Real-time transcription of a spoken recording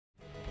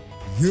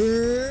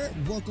Yeah,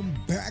 welcome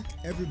back,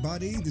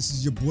 everybody. This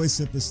is your boy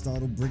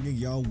Simpistotle bringing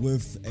y'all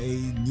with a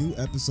new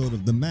episode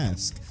of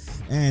Damask.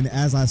 And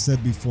as I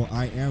said before,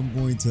 I am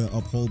going to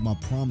uphold my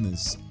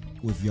promise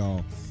with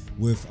y'all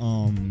with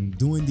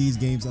doing these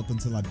games up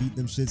until I beat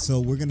them shit. So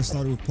we're gonna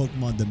start with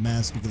Pokemon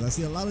Damask because I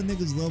see a lot of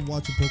niggas love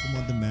watching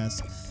Pokemon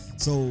Damask.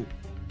 So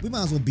we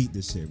might as well beat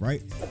this shit,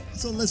 right?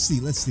 So let's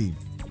see.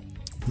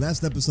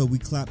 Last episode we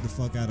clapped the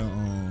fuck out of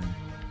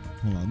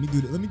hold on,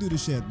 let me do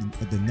this shit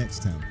at the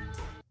next town.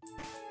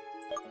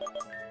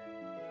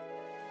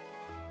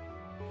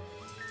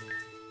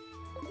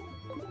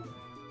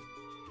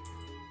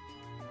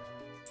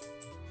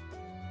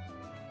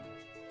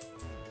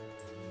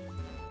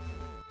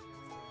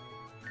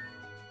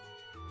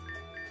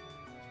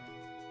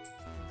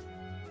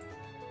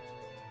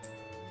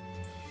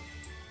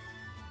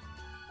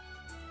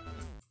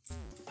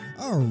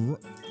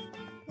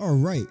 All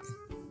right.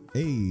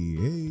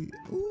 Hey.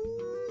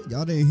 Ooh,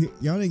 y'all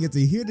didn't get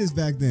to hear this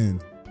back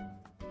then.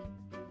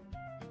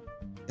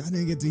 Y'all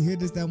didn't get to hear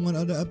this that one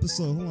other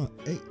episode. Hold on.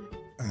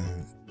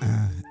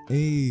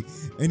 Hey.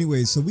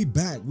 Anyway, so we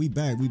back.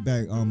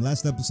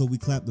 Last episode we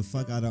clapped the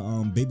fuck out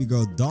of baby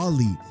girl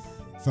Dolly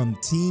from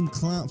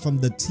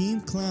the Team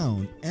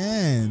Clown,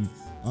 and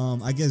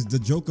I guess the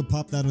Joker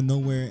popped out of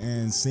nowhere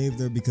and saved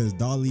her because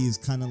Dolly is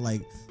kind of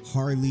like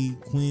Harley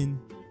Quinn.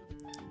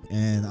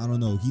 And I don't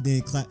know, he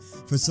didn't clap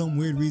for some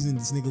weird reason.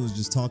 This nigga was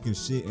just talking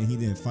shit and he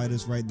didn't fight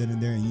us right then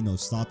and there, and you know,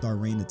 stopped our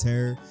reign of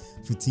terror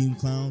for Team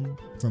Clown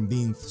from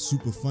being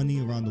super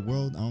funny around the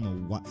world. I don't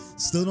know why,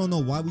 still don't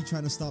know why we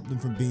trying to stop them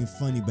from being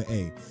funny, but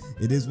hey,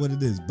 it is what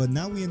it is. But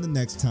now we in the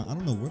next town. I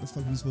don't know where the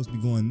fuck we supposed to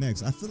be going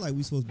next. I feel like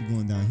we supposed to be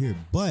going down here,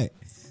 but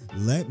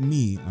let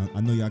me,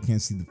 I know y'all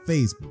can't see the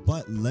face,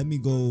 but let me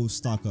go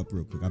stock up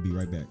real quick. I'll be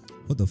right back.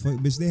 What the fuck,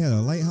 bitch? They had a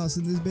lighthouse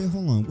in this bed?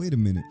 Hold on, wait a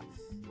minute.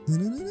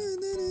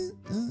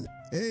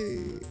 Hey,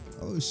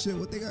 oh shit,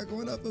 what they got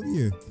going up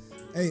here?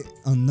 Hey,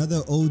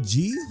 another OG?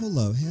 Hold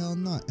up, hell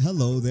not.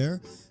 Hello there.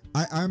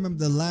 I remember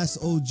the last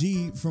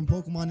OG from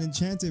Pokemon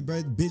Enchanted,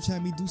 bro. Bitch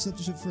had me do such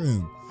a shit for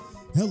him.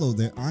 Hello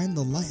there, I'm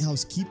the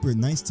Lighthouse Keeper.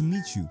 Nice to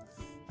meet you.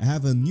 I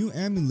have a new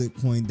amulet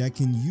coin that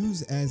can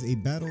use as a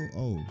battle.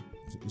 Oh,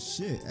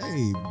 shit.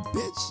 Hey,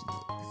 bitch.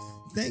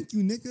 Thank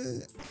you,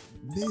 nigga.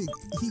 Big.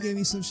 He gave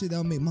me some shit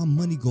that'll make my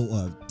money go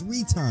up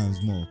 3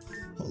 times more.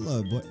 Hold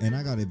up, boy. And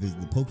I gotta visit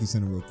the Poke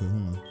Center real quick.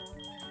 Hold on.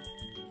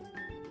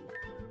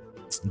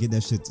 Get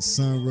that shit to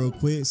Sun real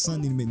quick.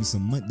 Sun need to make me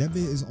some money. That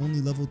bit is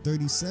only level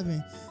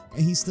 37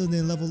 and he still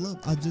didn't level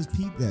up. I just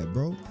peeped that,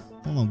 bro.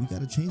 Hold on, we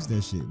gotta change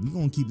that shit. We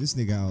gonna keep this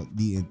nigga out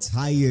the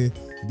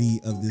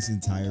entirety of this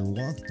entire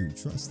walkthrough.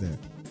 Trust that.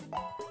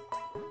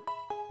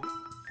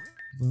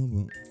 Boom,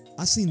 boom.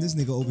 I seen this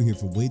nigga over here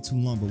for way too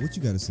long, but what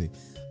you gotta say?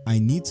 I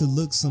need to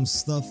look some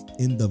stuff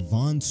in the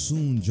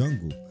Monsoon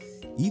jungle.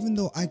 Even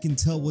though I can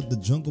tell what the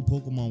jungle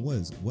Pokemon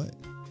was. What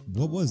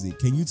was it?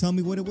 Can you tell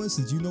me what it was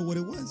since you know what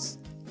it was?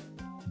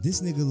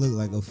 This nigga look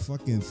like a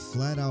fucking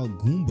flat out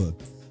Goomba.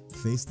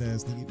 Faced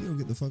ass nigga. You don't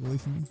get the fuck away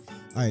from me.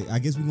 Alright, I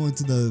guess we're going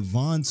to the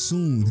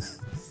Monsoon.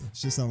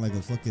 Shit sound like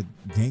a fucking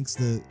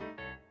gangster.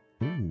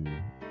 Ooh.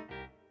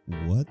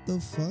 What the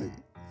fuck?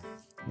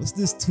 What's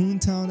this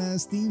Toontown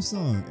ass theme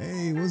song?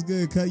 Hey, what's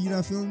good, cut? You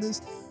not feeling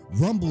this?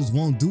 Rumbles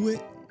won't do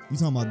it. You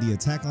talking about the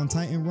Attack on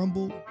Titan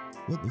Rumble?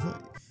 What the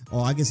fuck?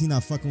 Oh, I guess he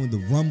not fucking with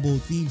the Rumble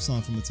theme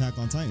song from Attack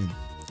on Titan.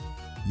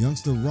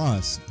 Youngster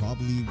Ross,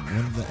 probably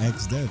one of the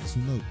ex-devs.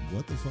 Who knows?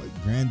 What the fuck?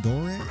 Grand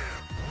Doran?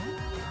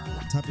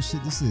 What type of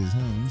shit this is?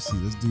 Hold on, let me see.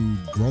 Let's do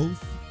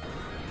growth.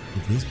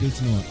 If this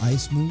bitch know an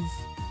ice move.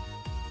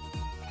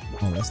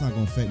 Oh, that's not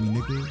gonna affect me,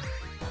 nigga.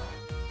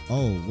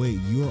 Oh, wait,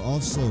 you're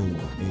also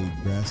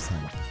a grass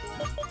type.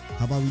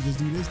 How about we just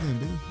do this then,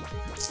 bitch?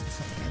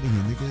 Fuck out of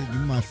here, nigga.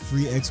 Give me my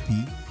free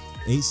XP.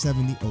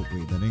 870. Oh,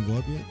 wait, that ain't go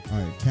up yet?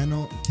 Alright,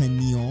 Canyon.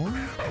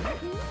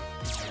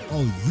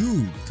 Oh,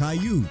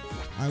 Caillou.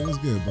 Alright, what's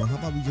good, bro? How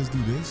about we just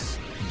do this?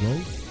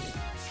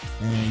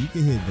 Growth. And you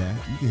can hit that.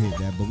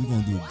 But we're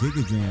gonna do a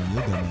Giga Drain on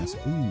your dumbass.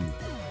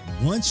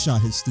 Ooh. One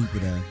shot his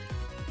stupid ass.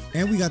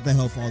 And we got the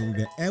health all the way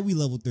back. And we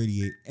level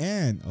 38.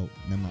 And oh,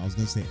 never mind. I was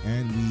gonna say,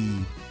 and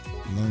we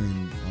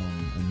learned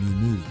a new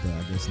move, but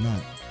I guess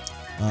not.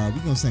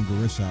 We're gonna send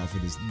Garisha out for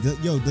this.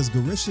 Yo, does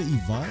Garisha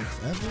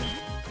evolve ever?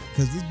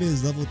 Because this bit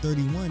is level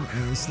 31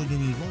 and it's still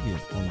didn't evolve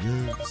yet. Oh,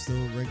 you're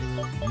still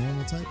regular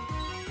normal type?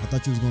 I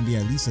thought you was gonna be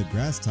at least a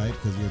grass type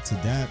because you're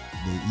Tadap,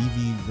 the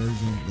Eevee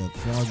version, the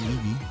frog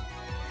Eevee.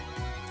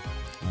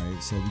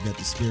 Alright, so we got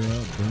the spear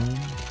up. Boom.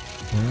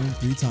 Boom.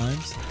 3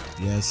 times.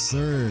 Yes,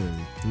 sir.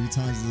 3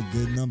 times is a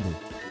good number.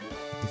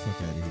 Get the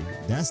fuck out of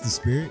here. That's the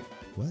spirit.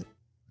 What?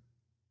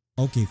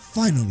 Okay,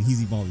 finally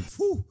he's evolving.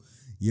 Whew.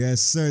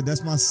 Yes, sir.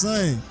 That's my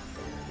son.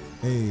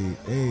 Hey.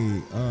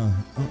 Oh,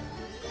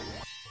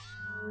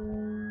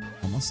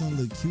 my son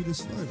look cute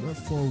as fuck, bro.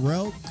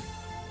 Forelk.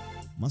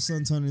 My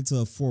son turned into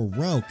a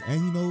Forelk. And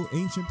you know,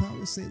 ancient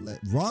powers say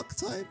rock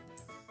type?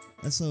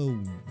 That's a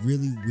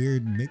really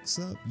weird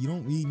mix-up. You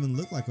don't even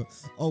look like a...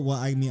 Oh, well,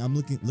 I mean, I'm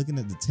looking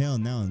at the tail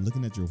now and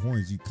looking at your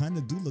horns. You kind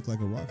of do look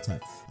like a rock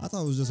type. I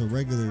thought it was just a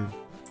regular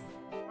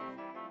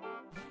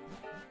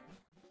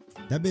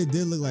That bit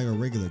did look like a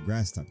regular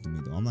grass type to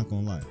me though. I'm not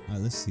gonna lie. All right,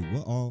 let's see.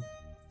 What all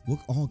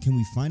can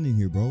we find in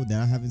here, bro,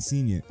 that I haven't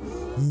seen yet?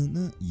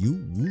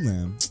 YOOOOO.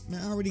 Man,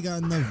 I already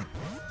got enough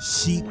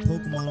sheep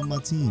Pokemon on my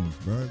team,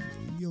 bro.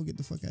 You don't get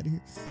the fuck out of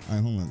here. All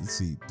right, hold on. Let's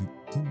see.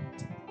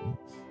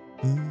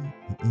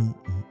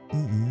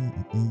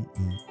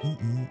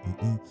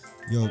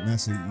 Yo,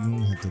 Master, you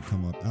don't have to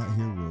come up out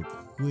here real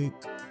quick.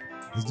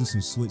 Let's do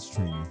some switch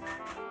training.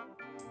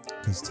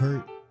 Cause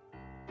Turt,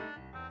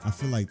 I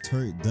feel like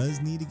Turt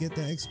does need to get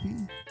that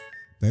XP,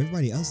 but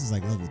everybody else is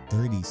like level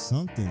 30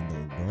 something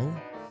though, bro.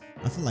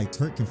 I feel like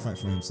Turt can fight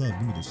for himself.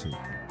 Give me this shit.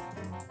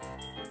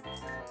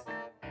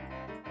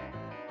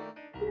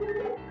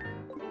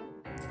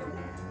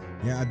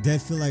 Yeah, I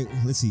dead feel like,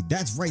 let's see,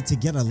 that's right, to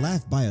get a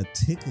laugh by a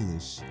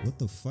ticklish. What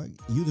the fuck?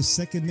 You the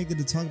second nigga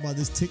to talk about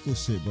this tickle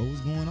shit, bro.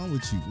 What's going on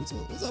with you?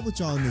 What's up with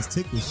y'all in this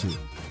tickle shit?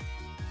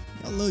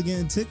 Y'all love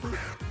getting tickled?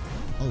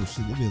 Oh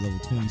shit, they be level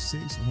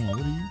 26. Hold on,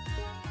 what are you?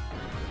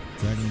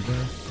 Dragon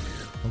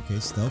Breath. Okay,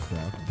 Stealth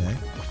Rock, back.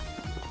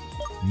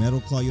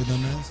 Metal Claw, your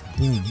dumb ass.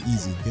 Boom,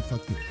 easy. Get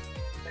fucked up.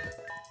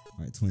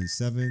 Alright,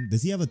 27.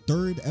 Does he have a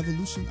third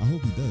evolution? I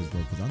hope he does, bro,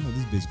 because I know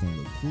this bitch gonna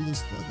look cool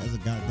as fuck as a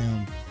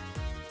goddamn,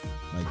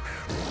 like,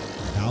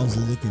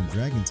 Bowser looking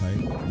dragon type.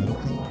 Metal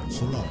Claw,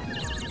 chill out.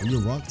 Are you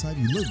a rock type?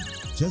 You look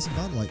just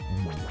about like,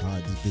 oh my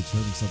god, this bitch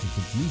hurt himself in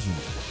confusion.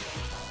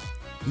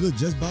 You look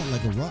just about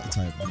like a rock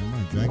type. Never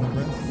mind. Dragon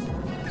Breath.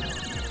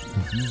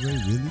 Confuse Ray,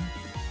 really?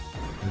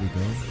 There we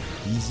go.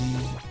 Easy.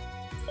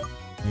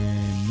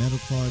 And Metal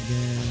Claw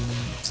again.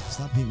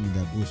 Stop hitting me with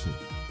that bullshit.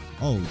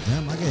 Oh,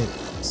 damn, I get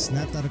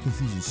snapped out of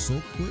confusion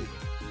so quick.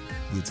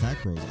 The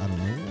attack rose out of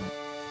nowhere.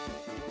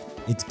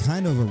 It's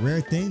kind of a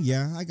rare thing.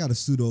 Yeah, I got a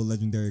pseudo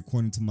legendary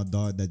according to my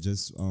dog that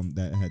just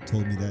that had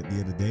told me that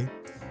the other day.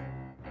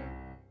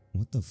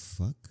 What the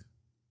fuck?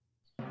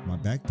 My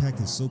backpack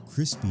is so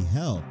crispy.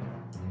 Hell.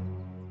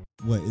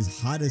 What, is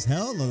hot as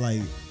hell, or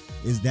like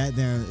is that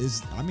down?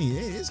 I mean,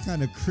 it's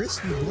kind of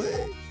crispy,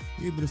 boy.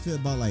 You're able to fit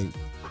about like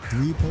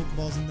 3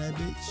 Pokeballs in that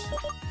bitch.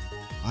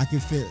 I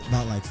can fit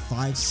about like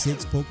 5,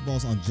 6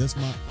 Pokeballs on just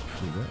my.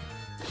 Wait, what?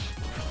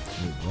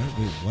 Wait, what?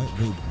 Wait, what?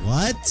 Wait,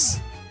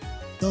 what?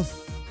 The.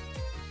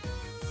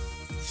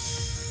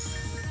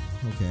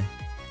 Okay.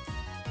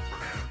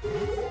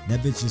 That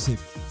bitch just hit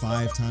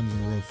 5 times in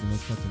a row for no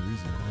fucking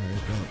reason.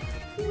 Alright, bet.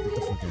 Get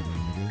the fuck out of here,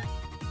 nigga.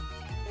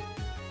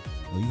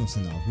 Oh, you gonna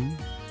send out who?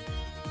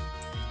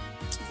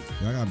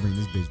 Yo, I gotta bring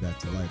this bitch back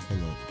to life.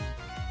 Hold up.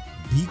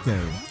 Biko.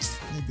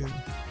 Nigga.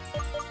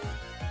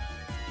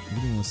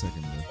 Give me 1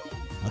 second, bro.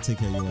 I'll take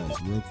care of your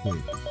ass real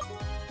quick.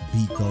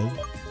 Biko.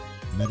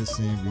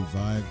 Medicine,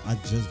 revive. I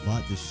just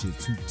bought this shit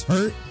too.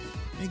 Turt.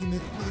 Making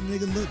it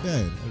nigga look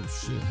bad. Oh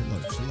shit.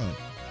 Hold up. Chill out.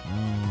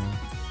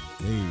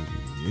 Hey.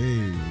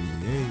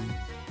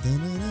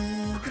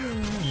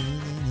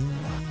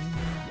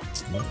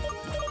 What?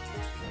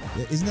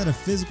 Yeah, isn't that a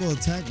physical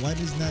attack? Why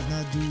does that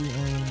not do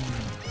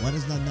why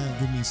does that not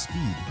give me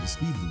speed? The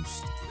speed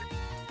boost.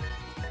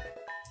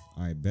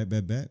 Alright,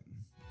 bet.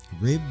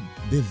 Rib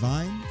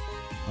Divine.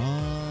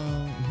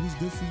 Who's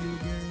good for you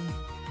again?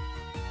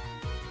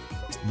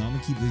 No, I'm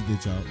gonna keep this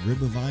bitch out. Rib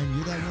Divine,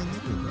 you're that one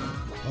nigga, bro.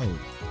 Oh.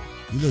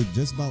 You look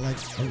just about like,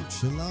 oh,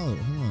 chill out.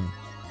 Hold on.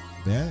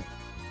 Bet.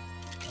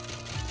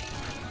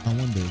 I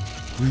wonder.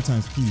 3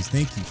 times, please.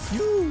 Thank you.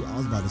 Phew. I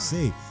was about to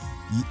say.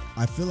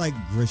 I feel like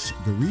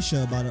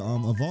Garisha about to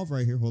evolve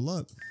right here. Hold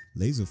up.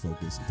 Laser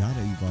focus.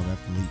 Gotta evolve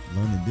after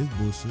learning this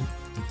bullshit.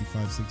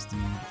 55, 60,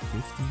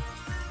 50.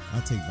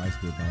 I'll take Vice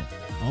Grip out.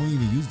 I don't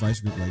even use Vice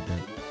Grip like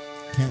that.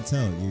 Can't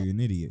tell. You're an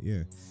idiot.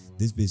 Yeah.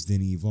 This bitch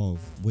didn't evolve.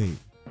 Wait.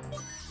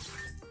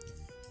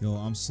 Yo,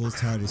 I'm so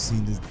tired of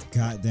seeing this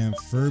goddamn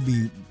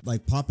Furby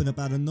like popping up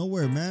out of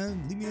nowhere,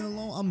 man. Leave me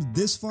alone. I'm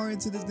this far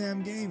into this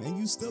damn game and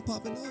you still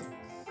popping up.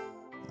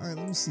 All right,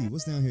 let me see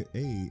what's down here.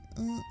 Hey,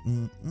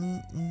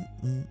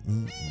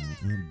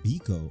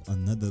 Biko,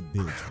 another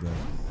bitch, bro.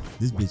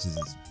 This bitch is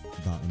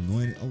about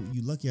annoying. Oh,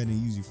 you lucky I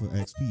didn't use you for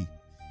XP.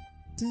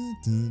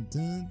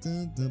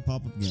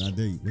 Pop up again. I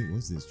dare you. Wait,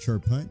 what's this?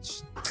 Chirp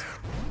punch.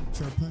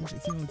 Chirp punch.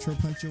 If you don't chirp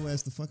punch your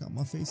ass the fuck out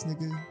my face,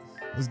 nigga.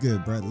 What's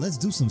good, bro? Let's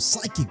do some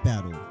psychic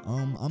battle.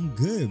 I'm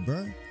good,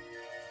 bro.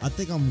 I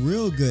think I'm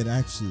real good,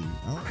 actually.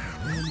 I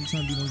don't even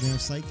trying to be no damn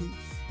psychic.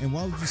 And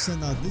why would you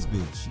send out this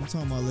bitch? You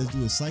talking about let's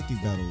do a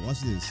psychic battle.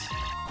 Watch this.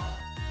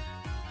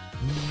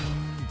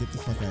 Get the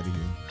fuck out of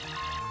here.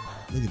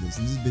 Look at this.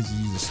 And this bitch is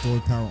using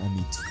stored power on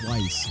me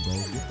twice, bro.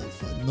 Get the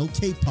fuck. No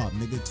K-pop,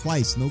 nigga.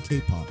 Twice. No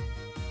K-pop.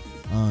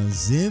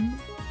 Zim.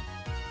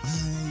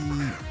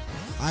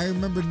 I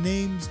remember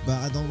names, but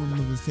I don't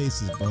remember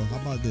faces, bro. How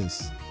about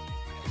this?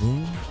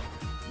 Boom.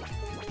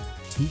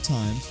 2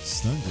 times.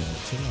 Stun grab.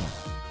 Chill out.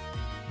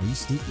 Are you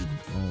stupid?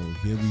 Oh,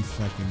 here we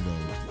fucking go.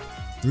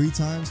 3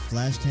 times,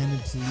 flash cannon,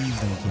 please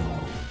don't kill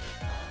me.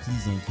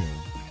 Please don't kill.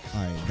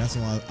 Alright, that's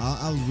what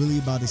I was really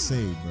about to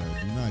say, bro.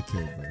 Do not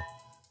kill, bro.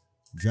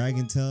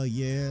 Dragon Tail,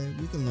 yeah,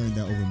 we can learn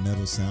that over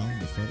metal sound.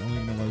 The fuck, I don't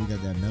even know why we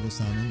got that metal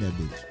sound in that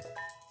bitch.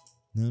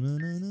 No.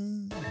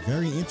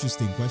 Very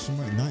interesting, question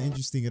mark. Not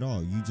interesting at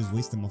all. You just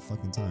wasted my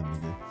fucking time,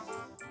 nigga.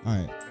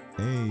 Alright.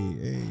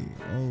 Hey.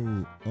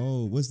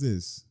 Oh, what's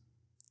this?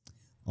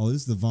 Oh,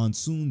 this is the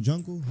Monsoon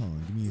Jungle? Hold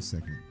on, give me a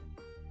second.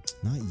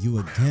 Not you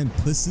again,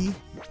 pussy.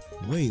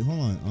 Wait, hold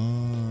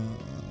on.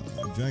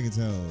 Dragon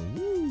Tail.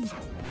 Woo.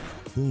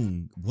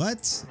 Boom.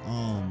 What?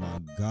 Oh my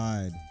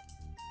god.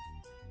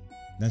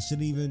 That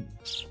shouldn't even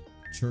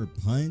chirp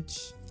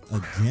punch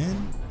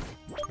again?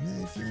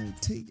 Man, if you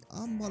don't take,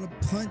 I'm about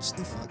to punch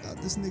the fuck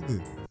out this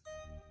nigga.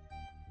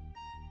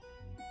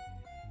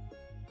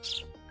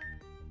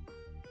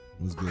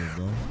 What's good,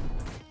 bro?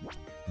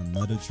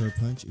 Another chirp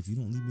punch. If you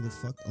don't leave me the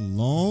fuck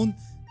alone,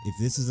 if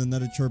this is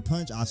another chirp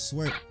punch, I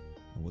swear.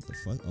 Oh, what the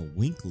fuck? A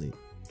winklet.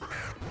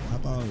 How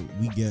about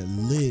we get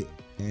lit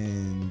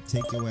and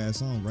take your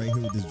ass on right here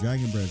with this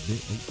dragon breath,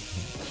 bitch?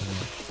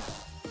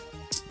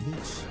 Oh,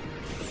 bitch.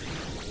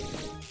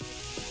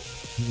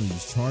 You gonna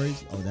use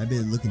charge? Oh, that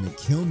bitch looking to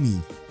kill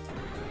me.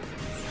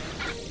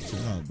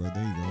 Chill out, bro.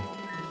 There you go. I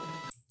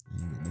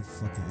ain't get no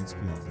fucking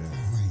XP off that.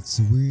 Alright,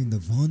 so we're in the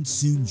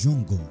Monsoon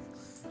Jungle.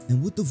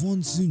 And with the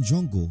Monsoon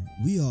Jungle,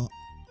 we are...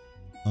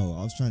 Oh,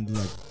 I was trying to do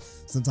like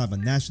some type of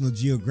National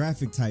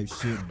Geographic type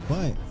shit,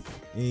 but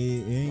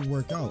it ain't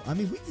work out. I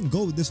mean, we can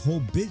go with this whole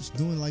bitch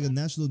doing like a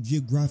National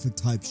Geographic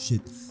type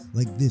shit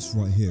like this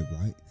right here,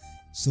 right?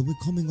 So we're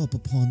coming up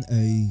upon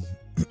a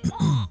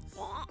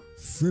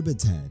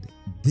Fribbitad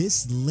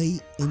this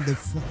late in the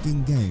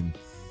fucking game,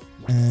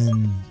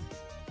 and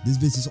this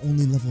bitch is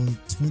only level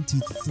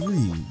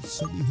 23.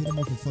 So we hit him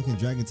with a fucking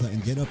dragon tail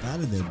and get up out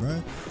of there,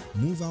 bruh.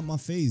 Move out my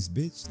face,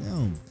 bitch.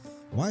 Damn.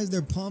 Why is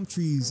there palm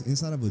trees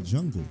inside of a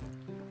jungle?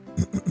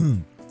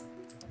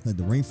 Like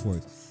the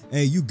rainforest.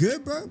 Hey, you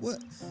good, bro?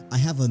 What? I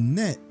have a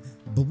net,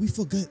 but we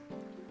forgot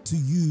to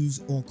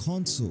use our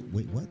console.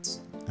 Wait, what?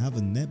 I have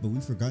a net, but we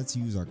forgot to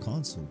use our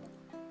console.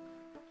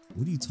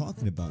 What are you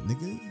talking about,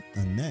 nigga?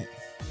 A net?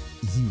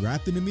 Is he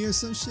rapping to me or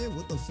some shit?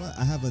 What the fuck?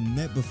 I have a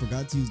net, but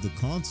forgot to use the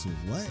console.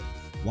 What?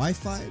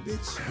 Wi-Fi,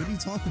 bitch? What are you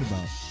talking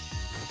about?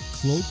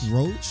 Cloak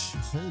Roach?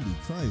 Holy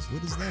Christ,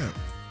 what is that?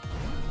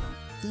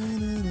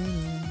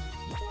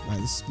 Alright,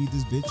 let's speed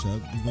this bitch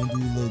up. We're gonna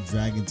do a little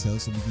dragon tail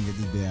so we can get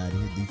this bitch out of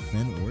here.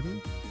 Defend order?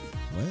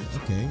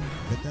 What? Okay,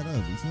 get that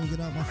up. You can't get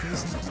out my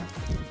face.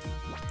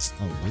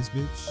 Oh, this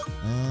bitch.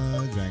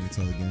 Dragon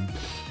tail again.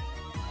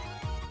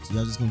 So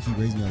y'all just gonna keep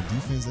raising y'all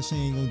defense? That shit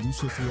ain't gonna do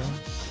shit for y'all. Oh,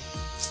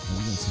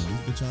 we gonna send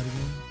this bitch out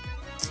again?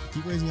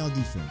 Keep raising y'all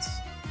defense.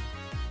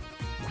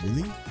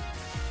 Really?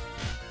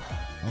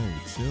 Oh,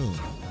 chill.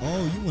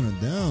 Oh, you one of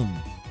them.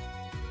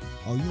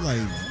 Oh, you like,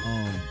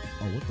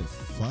 oh, what the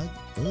fuck?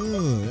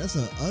 Ugh, that's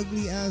an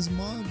ugly ass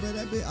mob, bro.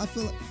 That bitch, I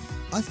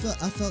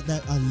felt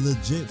that I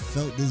legit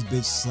felt this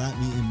bitch slap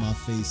me in my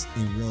face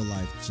in real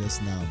life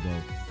just now, bro.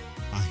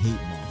 I hate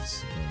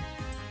moths,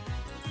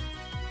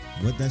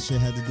 bro. What that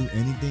shit had to do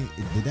anything?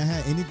 Did that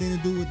have anything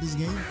to do with this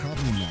game?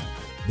 Probably not.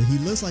 But he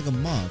looks like a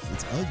moth.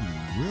 It's ugly,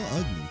 real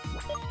ugly,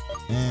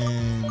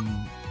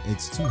 and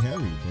it's too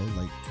hairy, bro.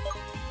 Like,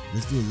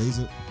 let's do a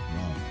laser.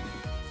 Wow,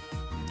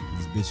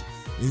 this bitch.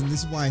 And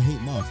this is why I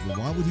hate moths. But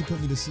why would he put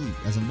me to sleep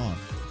as a moth?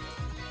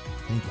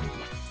 Thank you.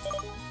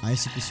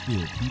 Icicle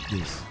Spear. Keep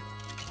this.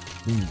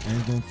 Boom.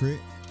 And gonna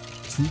crit.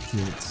 2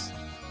 crits.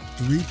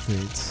 3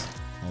 crits.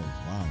 Oh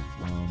wow.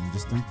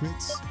 Just 3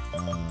 crits.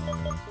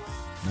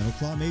 Metal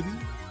Claw maybe.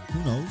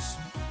 Who knows?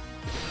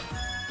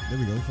 There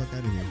we go. Fuck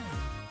out of here.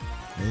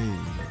 Hey.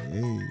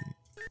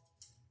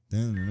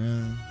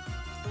 Dun.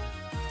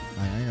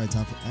 I ain't got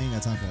time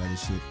for all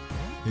this shit.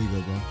 Here you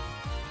go, bro.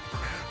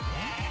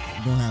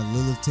 We're gonna have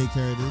Lilith take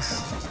care of this.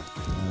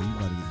 You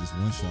about to get this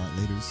one shot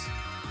later.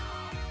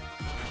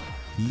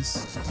 Peace.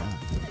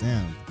 God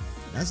damn.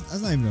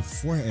 That's not even a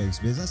 4x,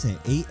 bitch. That's an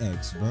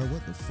 8x, bro.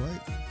 What the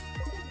fuck?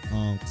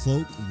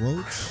 Cloak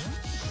Roach.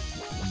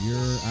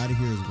 You're out of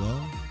here as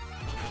well.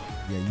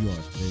 Yeah, you are.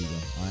 There you go.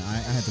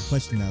 I had to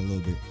question that a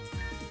little bit.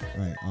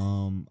 Alright,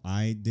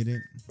 I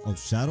didn't. Oh,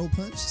 Shadow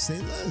Punch? Say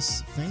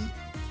less. Faint.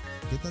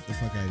 Get that the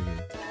fuck out of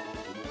here.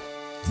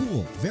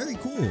 Cool. Very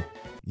cool.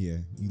 Yeah,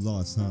 you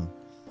lost, huh?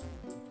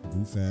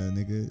 Goof ass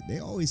nigga. They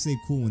always say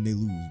cool when they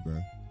lose,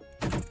 bro.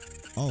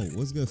 Oh,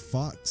 what's good?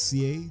 Fox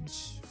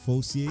Siege?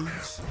 Faux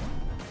Siege?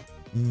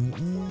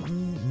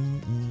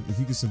 If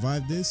you can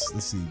survive this,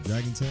 let's see.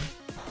 Dragon Tail.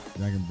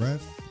 Dragon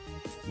Breath.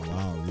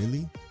 Wow,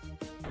 really?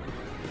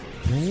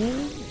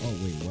 Boom. Oh,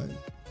 wait, what?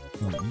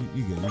 Oh,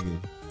 you good, you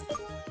good.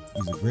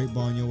 Use a great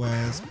ball on your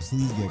ass.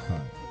 Please get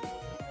caught.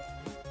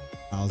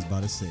 I was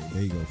about to say,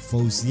 there you go.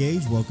 Faux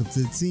Siege, welcome to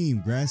the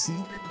team, Grassy.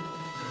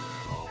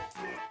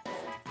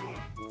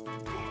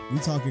 We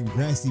talking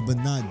grassy, but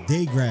not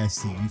day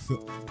grassy. You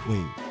feel?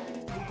 Wait,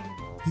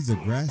 he's a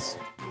grass.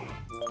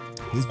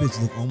 This bitch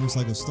look almost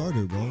like a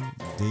starter, bro.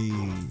 Day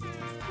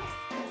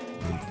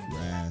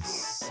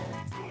grassy.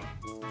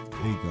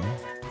 There you go.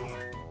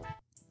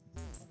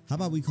 How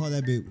about we call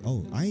that bitch?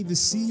 Oh, I ain't even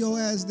see your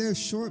ass there,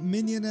 short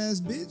minion ass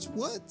bitch.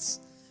 What?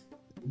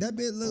 That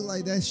bitch look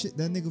like that shit.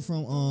 That nigga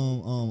from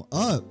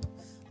Up.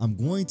 I'm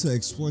going to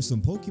explore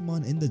some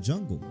Pokemon in the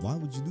jungle. Why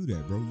would you do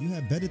that, bro? You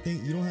have better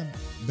things. You don't have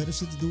better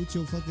shit to do with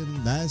your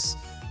fucking last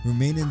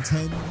remaining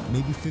 10,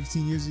 maybe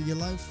 15 years of your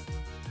life?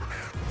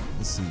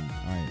 Let's see.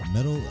 Alright,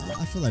 Metal.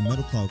 I feel like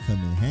Metal Cloud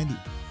come in handy.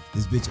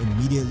 This bitch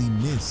immediately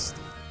missed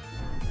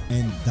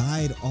and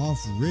died off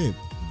rip.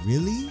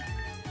 Really?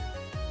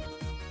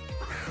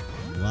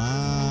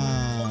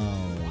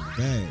 Wow.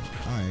 Bet.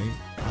 Alright.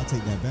 I'll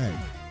take that back.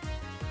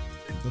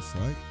 What the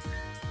fuck?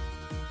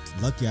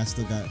 Lucky I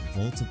still got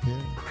Volt up here.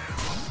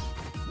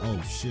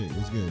 Oh shit.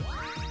 What's good?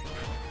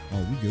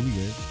 Oh, we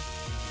good.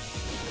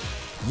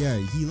 Yeah,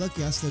 he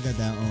lucky I still got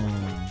that rare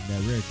candy.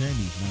 Not rare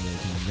candy.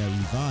 That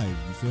revive.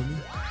 You feel me?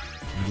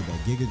 You get that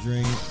Giga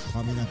Drain.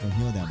 Probably not gonna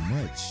heal that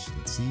much.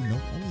 Let's see. Nope.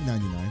 Only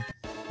 99.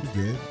 You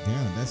good.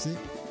 Damn, that's it.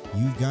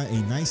 You got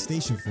a nice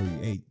station for you.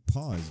 Hey,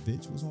 pause,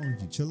 bitch. What's wrong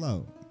with you? Chill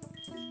out.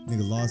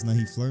 Nigga lost, now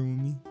he flirting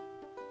with me.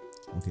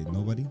 Okay,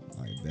 nobody.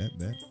 Alright, bet.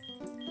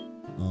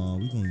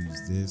 We gonna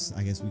use this.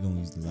 I guess we gonna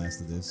use the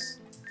last of this.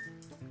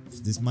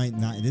 This might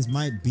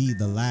be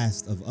the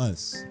last of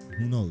us.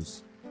 Who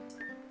knows?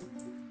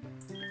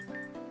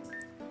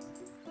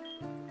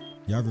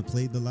 Y'all ever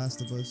played The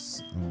Last of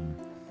Us?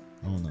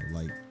 I don't know.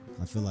 Like,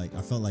 I felt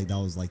like that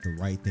was like the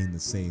right thing to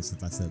say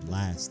since I said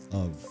last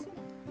of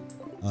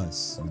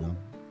us, you know?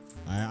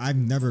 I've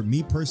never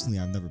played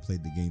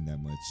the game that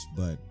much,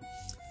 but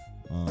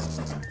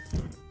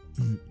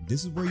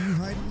this is where you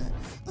hiding at?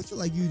 I feel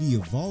like you the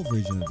evolved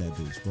version of that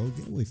bitch, bro.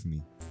 Get away from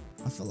me.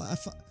 I feel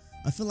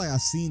like I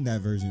seen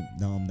that version,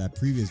 that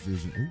previous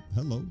version. Oh,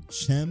 hello.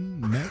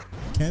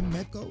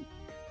 Chemmeko?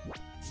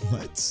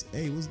 What?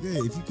 Hey, what's good?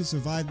 If you can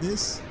survive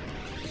this.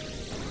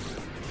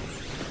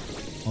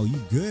 Oh, you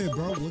good,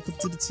 bro. Welcome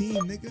to the team,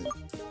 nigga.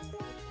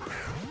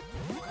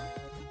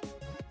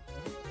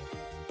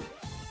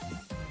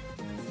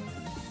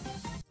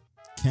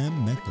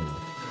 Chemmeko.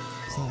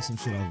 It's not some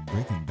shit off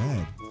Breaking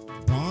Bad.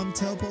 Bomb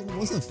tail Pokemon?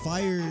 What's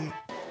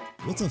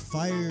a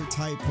fire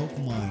type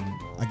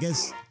Pokemon? I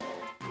guess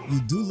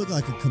you do look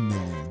like a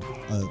chameleon.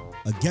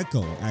 A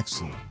gecko,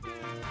 actually.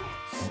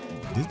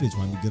 This bitch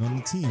might be good on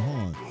the team. Hold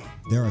on.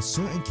 There are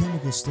certain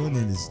chemicals stored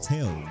in his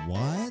tail.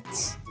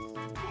 What?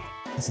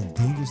 That's a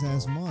dangerous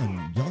ass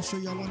mon. Y'all sure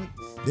y'all want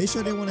to? They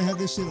sure they want to have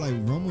this shit like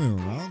roaming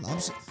around?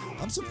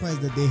 I'm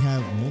surprised that they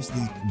have most of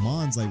these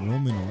mons like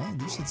roaming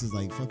around. These shits is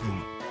like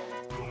fucking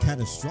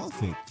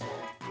catastrophic.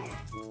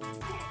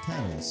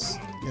 Catus.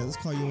 Yeah, let's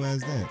call your ass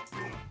that.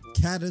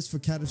 Catus for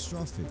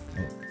catastrophic.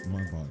 Oh,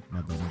 my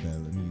bad.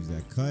 Let me use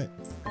that cut.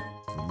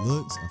 For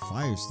looks, a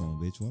firestone,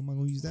 bitch. What am I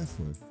gonna use that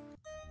for?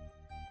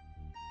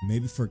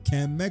 Maybe for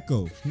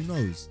Chemmeko. Who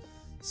knows?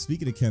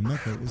 Speaking of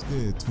Chemmeko, what's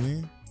good,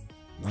 twin?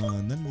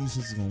 None of these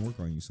shits is gonna work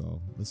on you,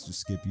 so let's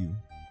just skip you.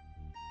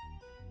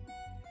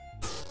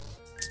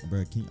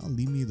 Bruh, can y'all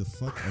leave me the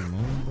fuck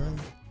alone, bruh?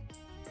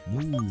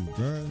 Move,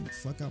 bruh.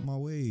 Fuck out my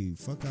way.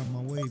 Fuck out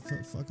my way.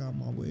 Fuck out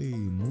my way.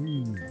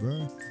 Move,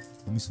 bruh.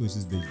 Let me switch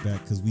this bitch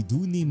back, because we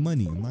do need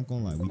money. I'm not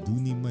gonna lie. We do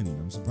need money.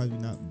 I'm surprised we're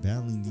not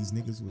battling these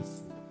niggas with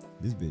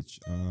this bitch.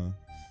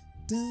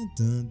 Dun,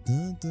 dun,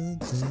 dun, dun,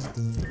 dun,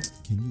 dun.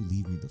 Can you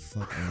leave me the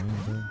fuck alone,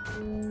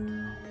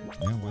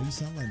 bro? Man, why you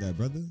sound like that,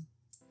 brother?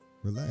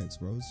 Relax,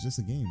 bro. It's just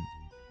a game.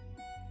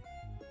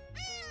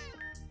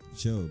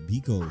 Chill.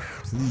 Biko,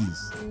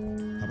 please.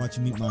 How about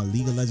you meet my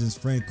League of Legends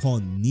friend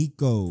called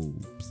Nico?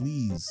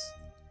 Please.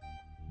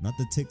 Not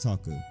the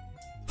TikToker.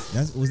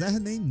 Was that her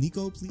name?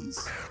 Nico, please?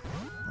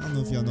 I don't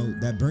know if y'all know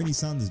that Bernie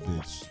Sanders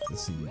bitch.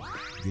 Let's see.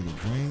 Get it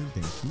drained.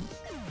 Thank you.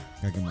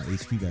 Gotta get my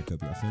HP back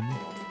up, y'all feel me?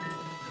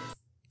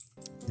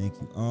 Thank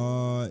you.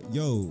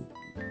 Yo,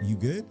 you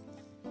good?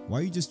 Why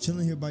are you just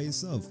chilling here by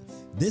yourself?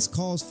 This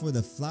calls for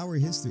the flower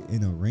history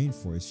in a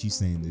rainforest. She's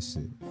saying this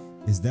shit.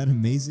 Is that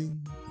amazing?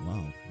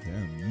 Wow,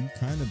 damn, you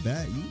kind of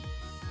bad. You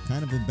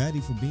kind of a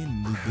baddie for being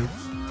in this bitch.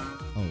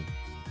 Oh.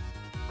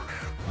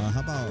 How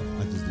about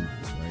I just do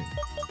this, right?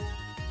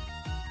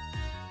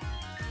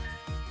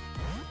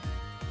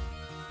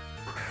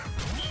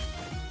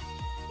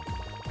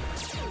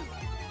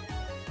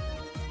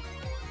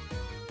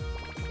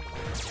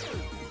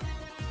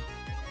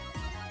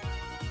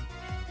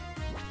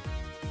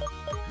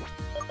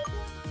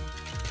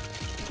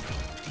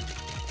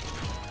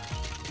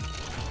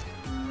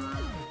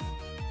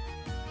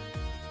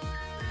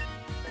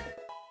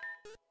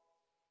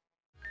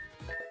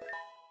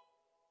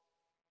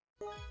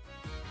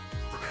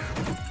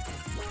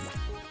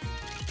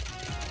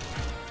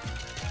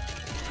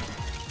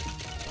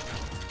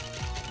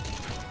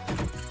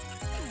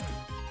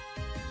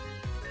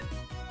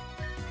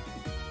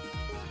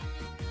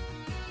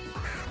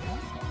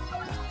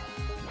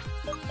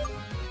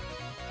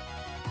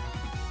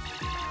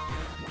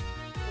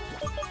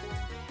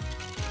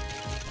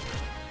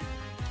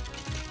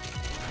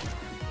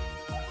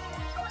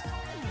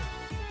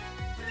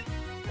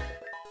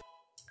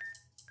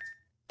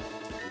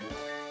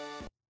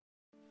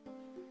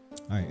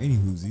 Alright, any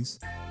whoosies.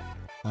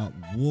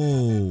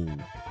 Whoa.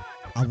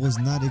 I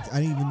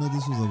didn't even know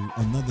this was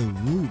another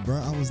route, bro.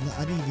 I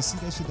didn't even see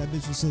that shit. That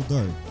bitch was so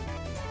dark.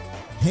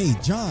 Hey,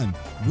 John,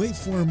 wait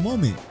for a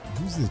moment.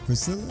 Who's this?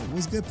 Priscilla?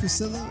 What's good,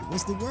 Priscilla?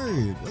 What's the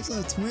word? What's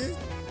up, twin?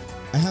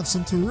 I have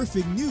some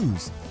terrific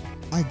news.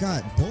 I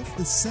got both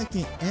the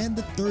second and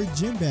the third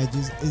gym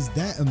badges. Is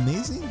that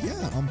amazing?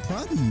 Yeah, I'm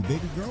proud of you,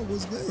 baby girl.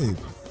 What's good?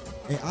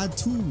 And I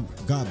too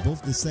got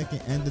both the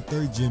second and the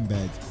third gym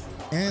badge.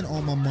 And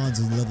all my mons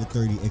is level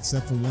 30,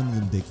 except for one of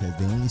them dickheads.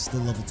 They only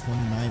still level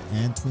 29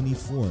 and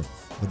 24,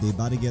 but they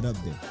about to get up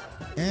there.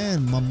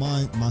 And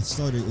my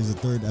starter is a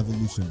third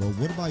evolution, bro.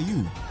 What about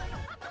you?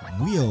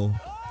 Wheel,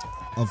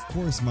 of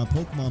course, my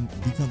Pokemon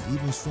become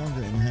even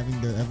stronger in having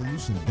their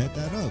evolution. Bet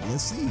that up.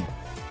 Let's see.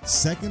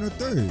 Second or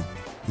third?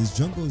 This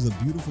jungle is a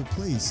beautiful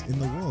place in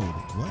the world.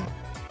 What?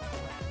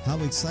 How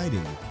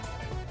exciting.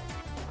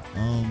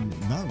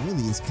 Not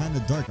really. It's kind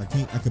of dark. I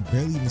could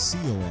barely even see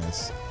your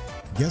ass.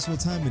 Guess what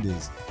time it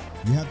is?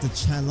 You have to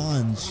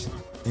challenge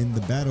in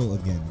the battle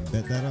again.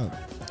 Bet that up.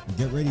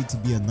 Get ready to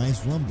be a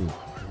nice rumble.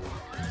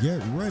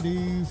 Get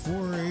ready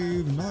for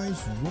a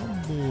nice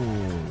rumble.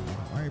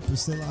 Alright,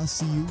 Priscilla, I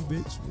see you,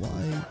 bitch.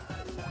 Why?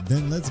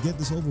 Then let's get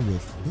this over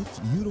with.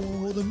 Bitch, you the one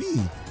holding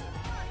me.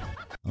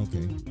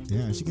 Okay,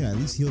 damn, she can at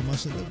least heal my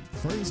shit up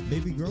first,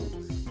 baby girl.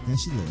 And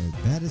she look as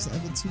bad as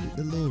ever too.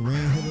 The little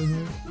rain hill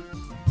here.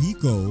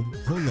 Biko,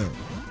 hold up.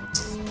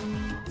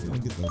 You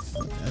don't get the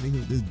fuck out of here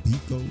with this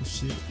Biko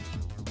shit.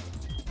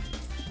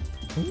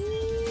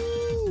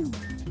 Ooh,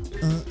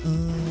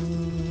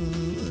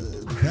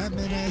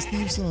 Batman ass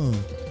theme song.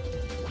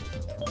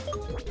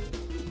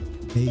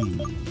 Hey,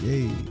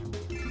 hey.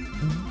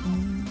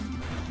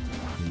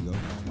 There you go.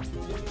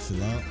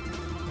 Chill out.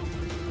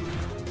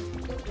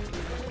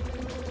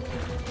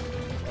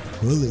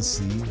 Bullet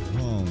seed.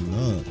 Oh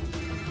no.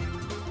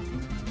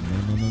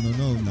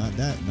 No, not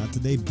that. Not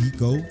today,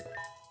 Biko.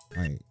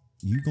 Alright.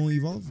 You gonna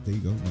evolve? There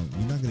you go. No,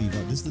 you're not gonna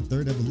evolve. This is the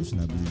third evolution,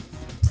 I believe.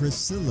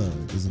 Priscilla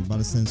is about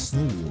to send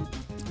Snowwool.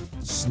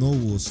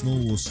 Snowwool.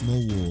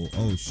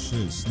 Oh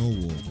shit,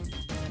 Snowwool.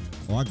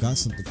 Oh, I got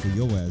something for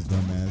your ass,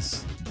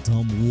 dumbass.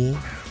 Dumb wool.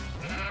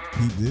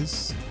 Peep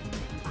this.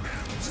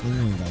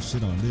 Snowwool ain't got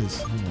shit on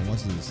this. Hold on,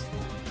 watch this.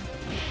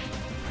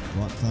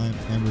 Rock climb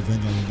and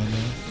revenge on the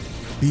dumbass.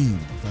 Beam.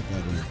 Fuck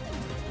out of here.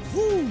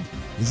 Woo!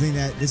 This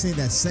ain't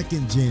that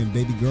second gym,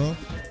 baby girl.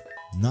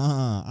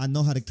 Nah, I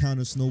know how to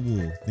counter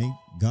Snowwool. Thank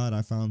God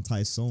I found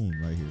Tyson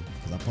right here.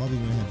 Because I probably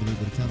wouldn't have been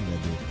able to counter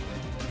that bit.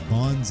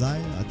 Bonsai?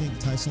 I think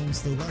Tyson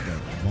still got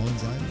that.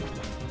 Bonsai?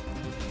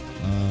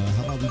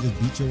 How about we just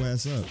beat your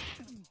ass up?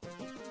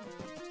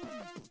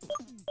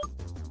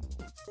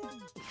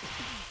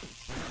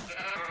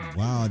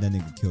 Wow, that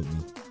nigga killed me.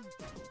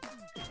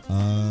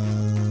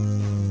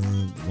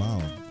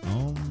 Wow.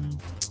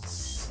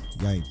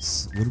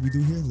 Yikes. What do we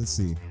do here? Let's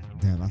see.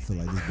 Damn, I feel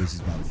like this bitch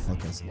is about to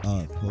fuck us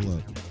up. Hold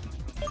up.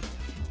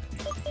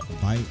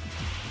 Bite.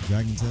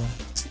 Dragon tail.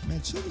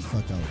 Man, chill the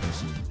fuck out with that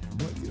shit.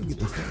 What? You don't get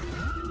the fuck.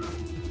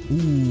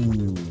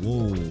 Ooh,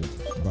 whoa.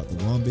 Brought the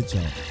wrong bitch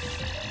out.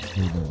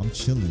 There you go. I'm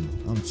chilling,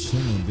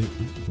 bitch.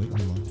 Wait,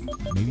 hold on.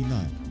 Maybe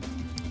not.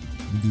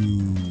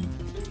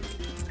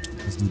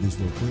 Let's do this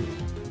real quick.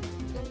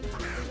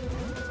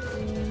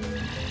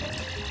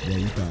 Yeah,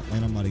 you thought.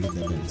 And I'm about to get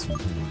that back too.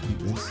 Hold on, keep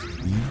this.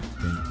 Beam.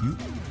 Thank you.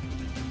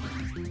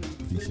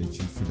 Appreciate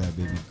you for that,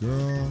 baby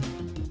girl.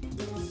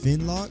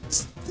 Finlock.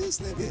 This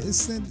nigga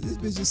is this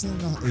bitch is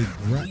sending out a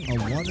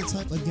water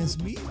type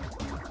against me.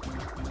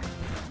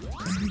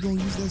 And you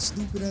gonna use that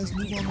stupid ass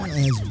move on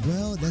me as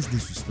well? That's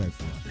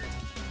disrespectful.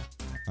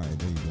 Alright,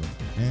 there you go.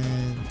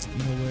 And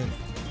you know what?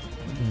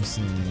 I'm gonna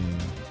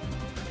send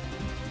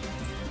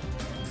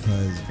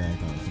Cuz back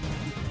on the floor.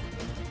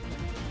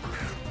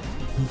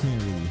 He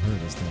can't really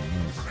hurt us that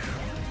much.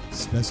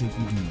 Especially if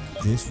we do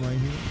this right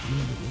here. If you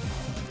don't get this.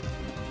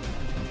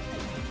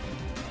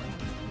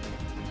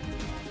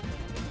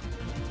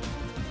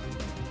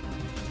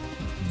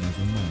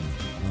 Never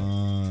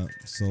mind.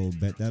 So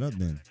bet that up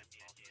then.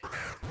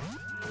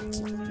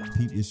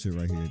 Peep this shit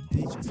right here.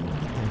 Bitch, if you get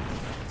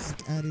the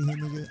fuck out of here,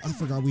 nigga. I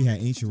forgot we had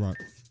Ancient Rock.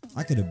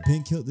 I could have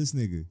been killed this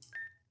nigga.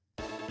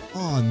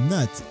 Aw,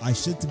 nut. I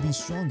shit to be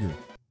stronger.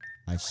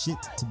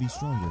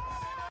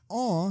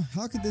 Aw,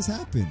 how could this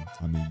happen?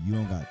 I mean, you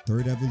don't got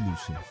third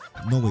evolution.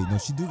 No, wait, no,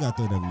 she do got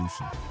third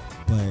evolution.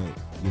 But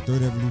your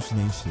third evolution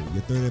ain't shit.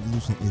 Your third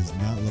evolution is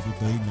not level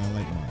 30, not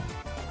like mine.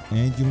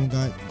 And you don't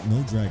got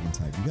no dragon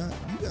type. You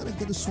got a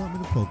good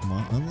assortment of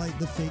Pokemon, unlike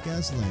the fake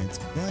ass Lance,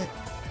 but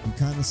you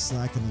kind of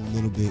slacking a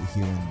little bit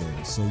here and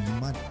there. So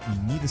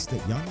y'all need to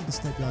step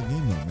y'all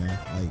game up, man.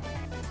 Like,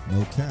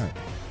 no cap.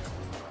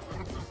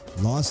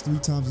 Lost 3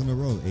 times in a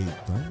row. Hey,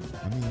 don't.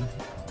 I mean,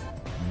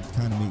 you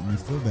kind of make me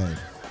feel bad.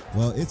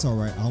 Well, it's all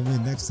right. I'll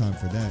win next time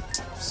for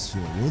that.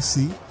 Shit, we'll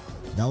see.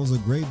 That was a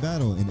great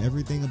battle and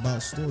everything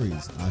about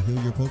stories. I'll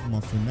heal your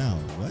Pokemon for now.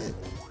 What?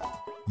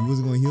 You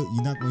wasn't gonna heal?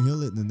 You're not gonna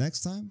heal it the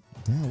next time?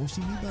 Damn, what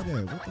she mean by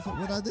that? What the fuck?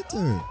 What I did to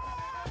her?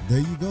 There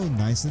you go,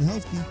 nice and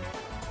healthy.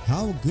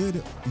 How good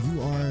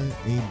you are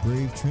a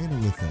brave trainer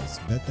with us.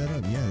 Bet that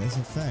up. Yeah, that's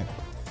a fact.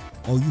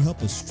 Oh, you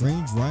help a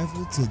strange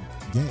rival to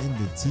get in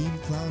the Team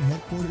Clown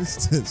headquarters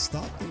to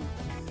stop them?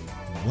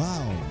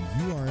 Wow,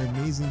 you are an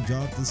amazing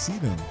job to see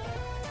them.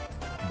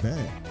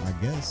 Bet, I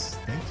guess.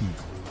 Thank you.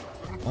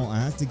 Oh, I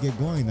have to get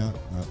going now.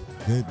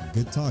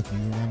 good talk. You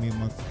remind me of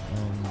my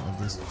of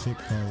this chick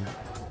called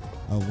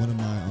one of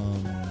my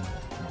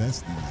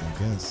besties, I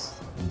guess.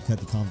 We cut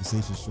the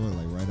conversation short,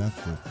 like right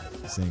after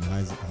saying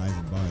highs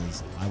and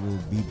buys. I will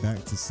be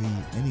back to see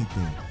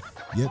anything.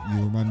 Yep,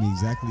 you remind me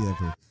exactly of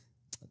her.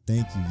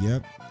 Thank you.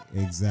 Yep,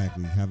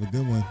 exactly. Have a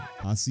good one.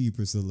 I'll see you,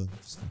 Priscilla.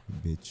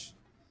 Fucking bitch.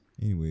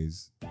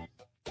 Anyways.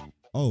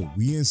 Oh,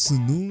 we in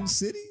Saloon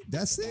City?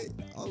 That's it?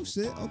 Oh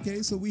shit.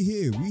 Okay, so we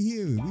here,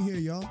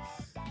 y'all.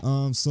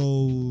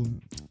 So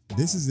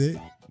this is it.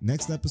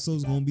 Next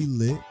episode's gonna be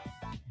lit.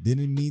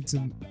 Didn't mean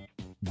to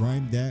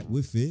rhyme that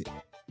with it.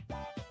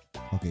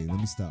 Okay, let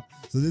me stop.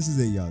 So this is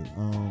it, y'all.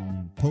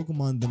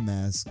 Pokemon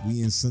Damask.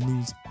 We in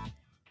Saloon's.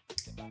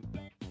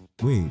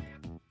 Wait.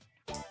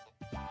 I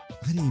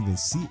didn't even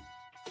see.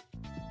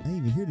 I didn't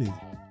even hear this.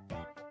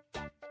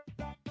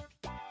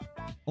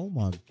 Oh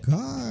my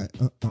god.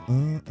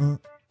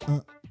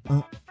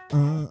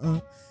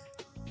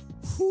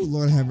 Whew,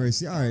 Lord have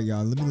mercy. All right,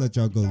 y'all. Let me let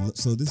y'all go.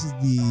 So this is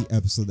the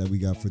episode that we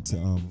got for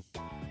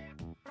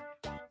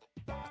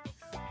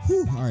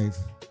Whew, all right.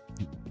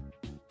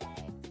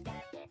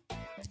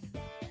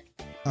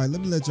 All right,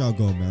 let me let y'all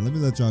go, man. Let me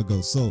let y'all go.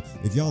 So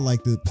if y'all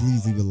liked it,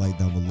 please leave a like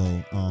down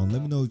below.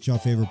 Let me know what y'all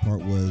favorite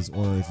part was,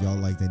 or if y'all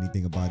liked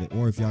anything about it,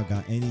 or if y'all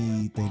got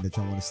anything that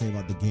y'all want to say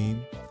about the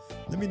game.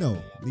 Let me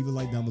know. Leave a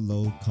like down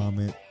below.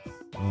 Comment.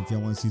 If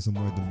y'all want to see some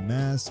more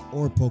Damask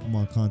or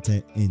Pokemon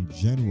content in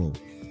general.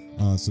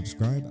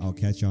 Subscribe. I'll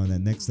catch y'all on that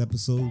next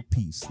episode.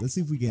 Peace. Let's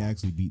see if we can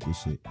actually beat this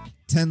shit.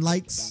 10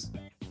 likes.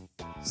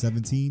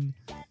 17.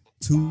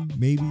 2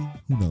 maybe.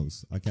 Who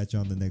knows? I'll catch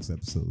y'all on the next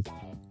episode.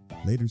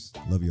 Laters.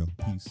 Love y'all.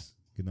 Peace.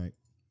 Good night.